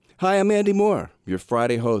Hi, I'm Andy Moore, your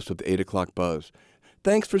Friday host of the 8 O'Clock Buzz.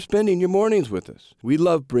 Thanks for spending your mornings with us. We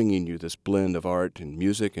love bringing you this blend of art and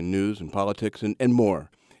music and news and politics and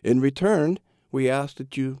more. In return, we ask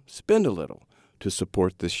that you spend a little to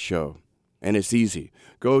support this show. And it's easy.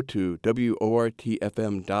 Go to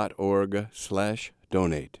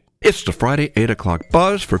wortfm.org/donate. It's the Friday 8 O'Clock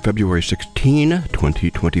Buzz for February 16,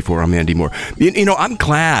 2024. I'm Andy Moore. You know, I'm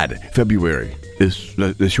glad February is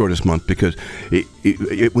the shortest month because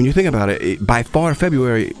when you think about it, by far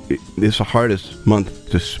February is the hardest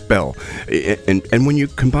month to spell. And when you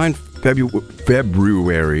combine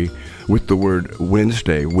February with the word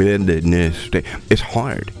Wednesday, it's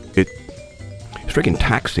hard. It's freaking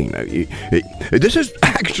taxing. This is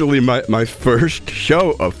actually my first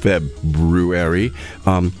show of February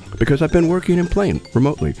because I've been working and playing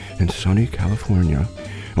remotely in sunny California.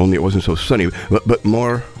 Only it wasn't so sunny, but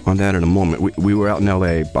more on that in a moment. We were out in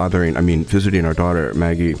L.A. visiting our daughter,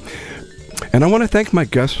 Maggie. And I want to thank my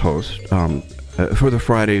guest host for the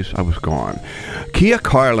Fridays I was gone. Kia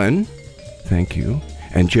Carlin, thank you.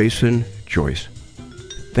 And Jason Joyce,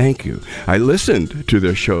 thank you. I listened to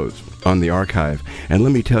their shows on the archive, and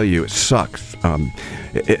let me tell you, it sucks.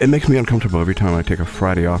 It makes me uncomfortable every time I take a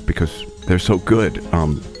Friday off because they're so good.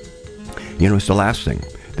 It's the last thing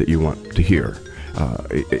that you want to hear.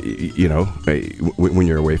 When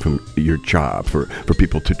you're away from your job, for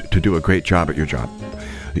people to do a great job at your job,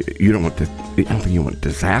 I don't think you want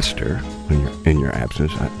disaster when you're in your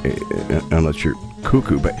absence, unless you're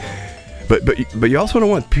cuckoo. But you also don't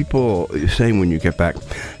want people saying when you get back,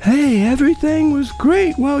 "Hey, everything was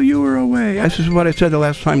great while you were away." This is what I said the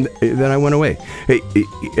last time that I went away. Hey,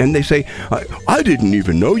 and they say, "I didn't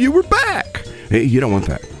even know you were back." Hey, you don't want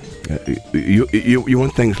that. You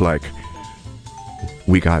want things like,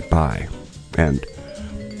 "We got by," and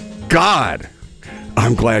 "God,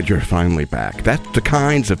 I'm glad you're finally back." That's the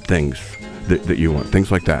kinds of things that you want. Things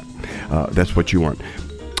like that. That's what you want.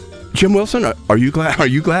 Jim Wilson, are you glad? Are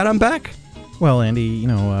you glad I'm back? Well, Andy,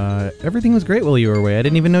 everything was great while you were away. I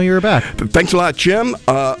didn't even know you were back. Thanks a lot, Jim.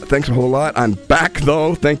 Thanks a whole lot. I'm back,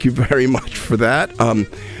 though. Thank you very much for that. And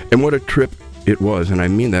what a trip it was, and I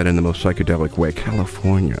mean that in the most psychedelic way.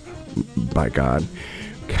 California, by God.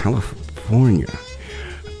 California.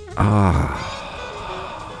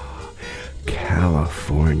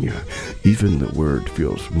 California. Even the word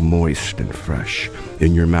feels moist and fresh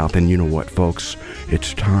in your mouth. And you know what, folks?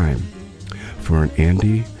 It's time for an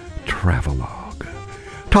Andy Travelogue.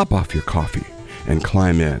 Top off your coffee and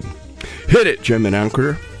climb in. Hit it, Jim and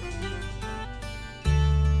Anchor.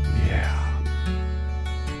 Yeah.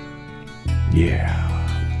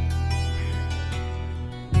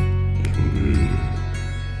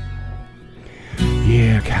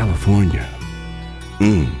 Yeah, California.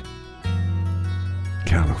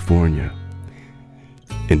 California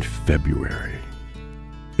in February.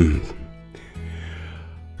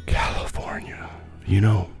 California.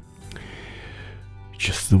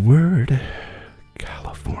 Just the word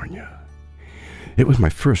California. It was my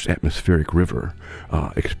first atmospheric river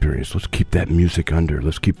experience. Let's keep that music under.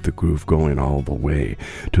 Let's keep the groove going all the way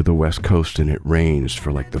to the West Coast, and it rains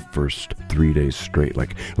for like the first 3 days straight,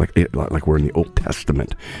 like we're in the Old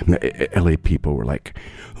Testament. And the LA people were like,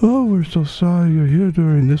 "Oh, we're so sorry you're here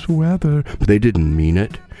during this weather," but they didn't mean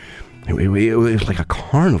it. It was like a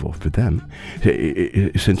carnival for them,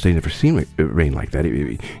 since they never seen rain like that.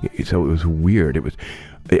 So it was weird. It was,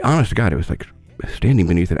 honest to God, it was like standing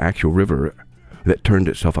beneath an actual river that turned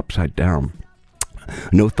itself upside down.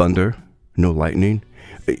 No thunder, no lightning,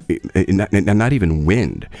 and not even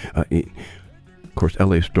wind. Of course,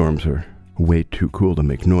 LA storms are way too cool to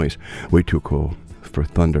make noise, way too cool for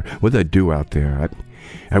thunder. What did I do out there?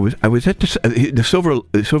 I was at the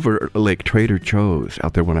Silver Lake Trader Joe's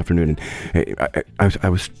out there one afternoon, and I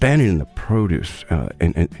was standing in the produce,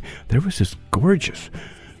 and there was this gorgeous,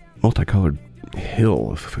 multicolored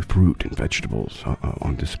hill of fruit and vegetables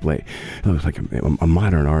on display. It was like a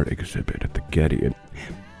modern art exhibit at the Getty, and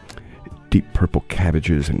deep purple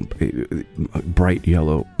cabbages and bright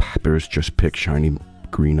yellow peppers, just picked shiny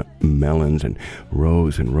green melons, and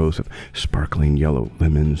rows of sparkling yellow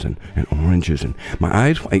lemons and oranges. And my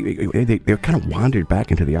eyes, they kind of wandered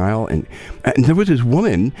back into the aisle, and there was this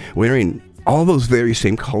woman wearing all those very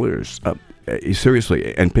same colors,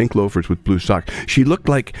 seriously, and pink loafers with blue socks. She looked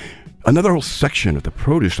like another whole section of the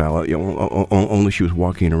produce aisle, only she was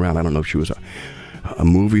walking around. I don't know if she was a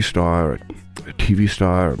movie star, or a TV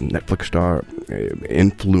star, or Netflix star,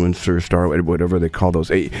 influencer star, whatever they call those.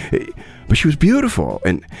 But she was beautiful,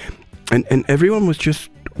 and everyone was just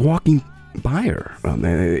walking by her,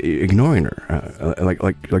 ignoring her,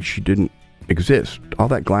 like she didn't exist. All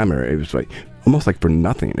that glamour, it was like almost like for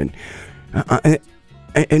nothing.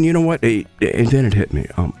 And you know what? And then it hit me.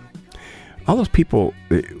 All those people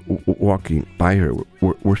walking by here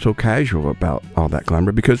were so casual about all that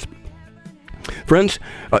glamour because, friends,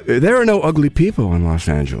 there are no ugly people in Los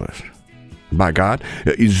Angeles. By God,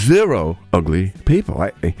 zero ugly people.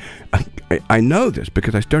 I know this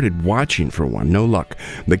because I started watching for one. No luck.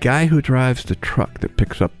 The guy who drives the truck that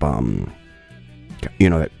picks up,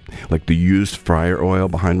 that like the used fryer oil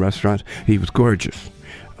behind restaurants. He was gorgeous.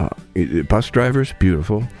 Bus drivers,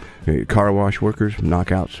 beautiful. Car wash workers,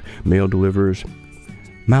 knockouts. Mail deliverers,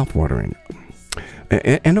 mouth-watering.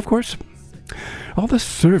 And of course, all the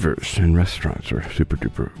servers in restaurants are super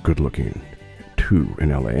duper good looking. In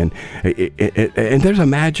LA, and there's a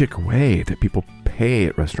magic way that people pay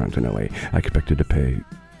at restaurants in LA. I expected to pay,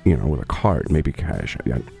 with a card, maybe cash.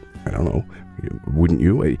 I don't know. Wouldn't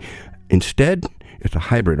you? Instead, it's a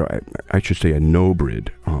hybrid, or I should say a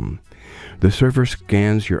no-brid. The server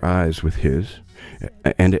scans your eyes with his,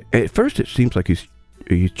 and at first it seems like he's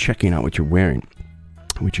checking out what you're wearing,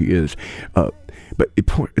 which he is. But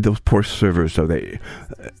those poor servers, so they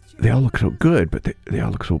all look so good, but they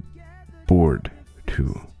all look so bored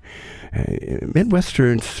too.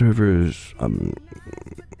 Midwestern servers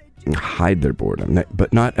hide their boredom,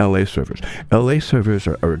 but not LA servers. LA servers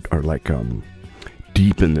are like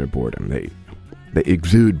deep in their boredom. They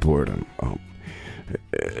exude boredom.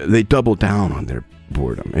 They double down on their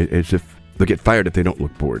boredom, as if they get fired if they don't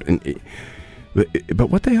look bored. But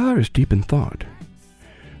what they are is deep in thought.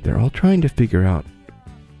 They're all trying to figure out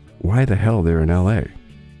why the hell they're in LA,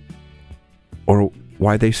 or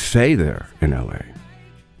why they say they're in LA,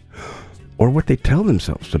 or what they tell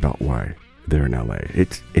themselves about why they're in LA.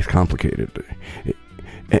 It's complicated,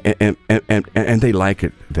 and they like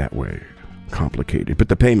it that way, complicated. But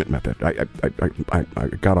the payment method, I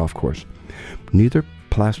got off course. Neither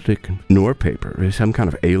plastic nor paper is some kind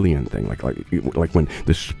of alien thing, like when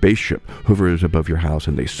the spaceship hovers above your house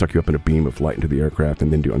and they suck you up in a beam of light into the aircraft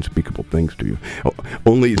and then do unspeakable things to you.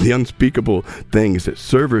 Only the unspeakable things that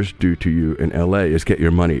servers do to you in LA is get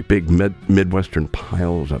your money, big Midwestern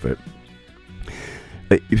piles of it.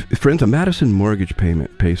 Friends, a Madison mortgage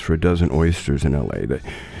payment pays for a dozen oysters in LA.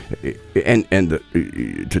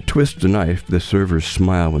 To twist the knife, the servers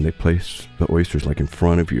smile when they place the oysters like in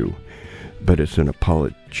front of you. But it's an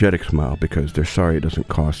apologetic smile because they're sorry it doesn't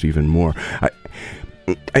cost even more.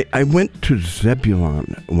 I went to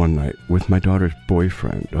Zebulon one night with my daughter's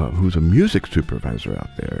boyfriend, who's a music supervisor out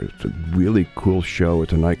there. It's a really cool show.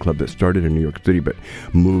 It's a nightclub that started in New York City but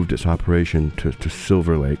moved its operation to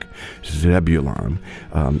Silver Lake, Zebulon.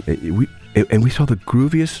 And we saw the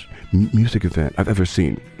grooviest music event I've ever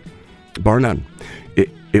seen, bar none,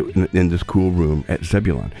 in this cool room at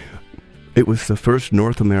Zebulon. It was the first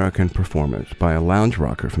North American performance by a lounge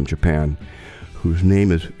rocker from Japan whose name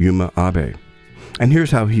is Yuma Abe. And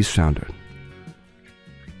here's how he sounded.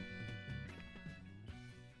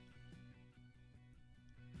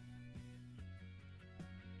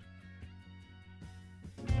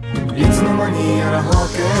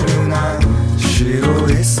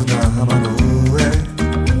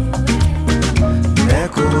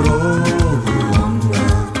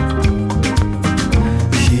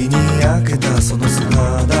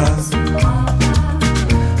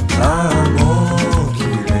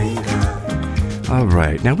 All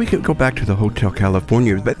right, now we can go back to the Hotel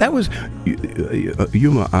California, but that was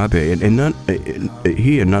Yuma Abe, and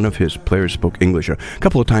he and none of his players spoke English. A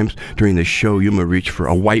couple of times during the show, Yuma reached for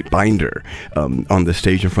a white binder on the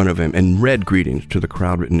stage in front of him and read greetings to the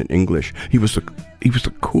crowd written in English. He was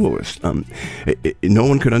the coolest. No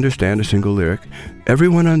one could understand a single lyric.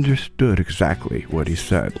 Everyone understood exactly what he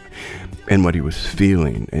said and what he was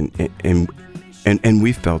feeling, and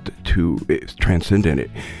we felt it too. It's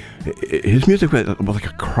transcendent. His music was like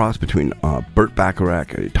a cross between Burt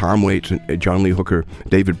Bacharach, Tom Waits, and John Lee Hooker,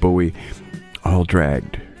 David Bowie, all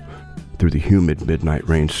dragged through the humid midnight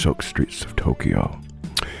rain-soaked streets of Tokyo.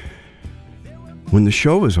 When the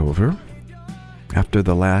show was over, after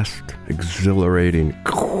the last exhilarating,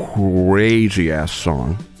 crazy-ass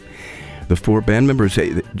song, the four band members,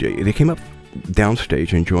 they came up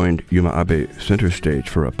downstage and joined Yuma Abe center stage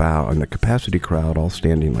for a bow, and the capacity crowd, all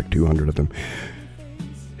standing like 200 of them,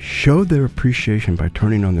 showed their appreciation by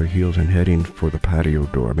turning on their heels and heading for the patio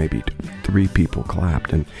door. Maybe 3 people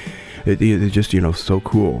clapped, and it's just, so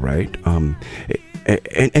cool, right? And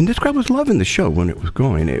this crowd was loving the show when it was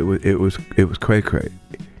going. It was cray-cray.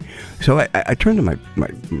 So I turned to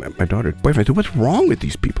my daughter's boyfriend. I said, "What's wrong with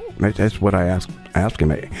these people?" And that's what I asked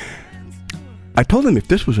him. I told him if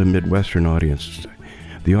this was a Midwestern audience,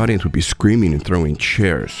 the audience would be screaming and throwing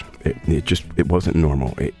chairs. It wasn't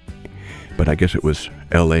normal. but I guess it was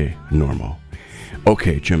L.A. normal.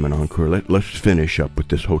 Okay, Jim and Encore, let's finish up with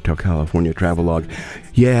this Hotel California travelogue.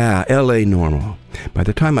 Yeah, L.A. normal. By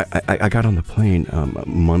the time I got on the plane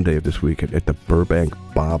Monday of this week at the Burbank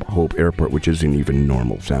Bob Hope Airport, which isn't even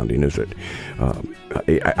normal sounding, is it?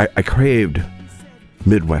 I craved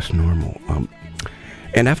Midwest normal.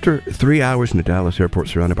 And after 3 hours in the Dallas airport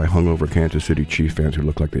surrounded by hungover Kansas City Chief fans who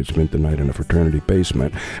looked like they'd spent the night in a fraternity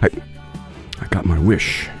basement, I got my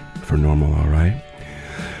wish for normal, all right?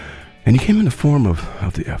 And he came in the form of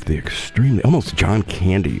the extremely, almost John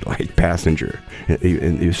Candy-like passenger. And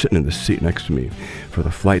he was sitting in the seat next to me for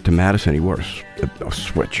the flight to Madison. He wore a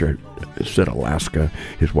sweatshirt. It said Alaska.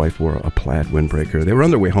 His wife wore a plaid windbreaker. They were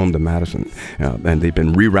on their way home to Madison, and they'd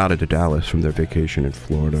been rerouted to Dallas from their vacation in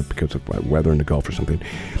Florida because of weather in the Gulf or something.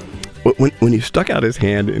 When he stuck out his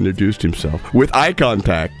hand and introduced himself, with eye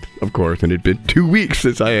contact, of course, and it'd been 2 weeks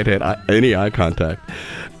since I had any eye contact.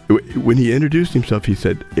 When he introduced himself, he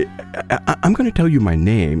said, I'm going to tell you my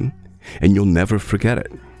name, and you'll never forget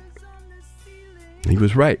it. He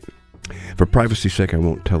was right. For privacy's sake, I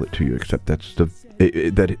won't tell it to you, except that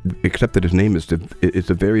his name is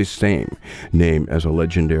the very same name as a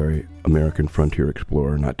legendary American frontier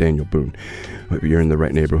explorer, not Daniel Boone. But you're in the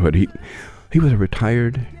right neighborhood. He was a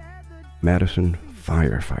retired Madison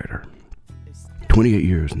firefighter. 28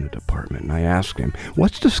 years in the department, and I asked him,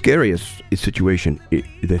 what's the scariest situation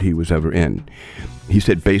that he was ever in? He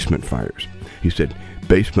said basement fires. He said,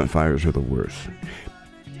 basement fires are the worst.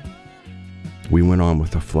 We went on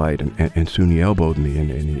with the flight, and soon he elbowed me,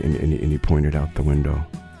 and he pointed out the window.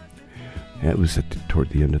 That was toward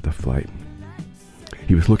the end of the flight.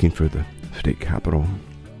 He was looking for the state capitol,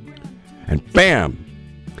 and bam!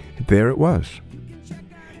 There it was.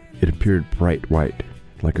 It appeared bright white,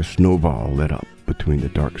 like a snowball lit up between the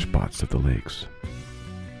dark spots of the lakes.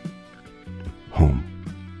 Home.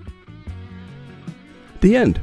 The end.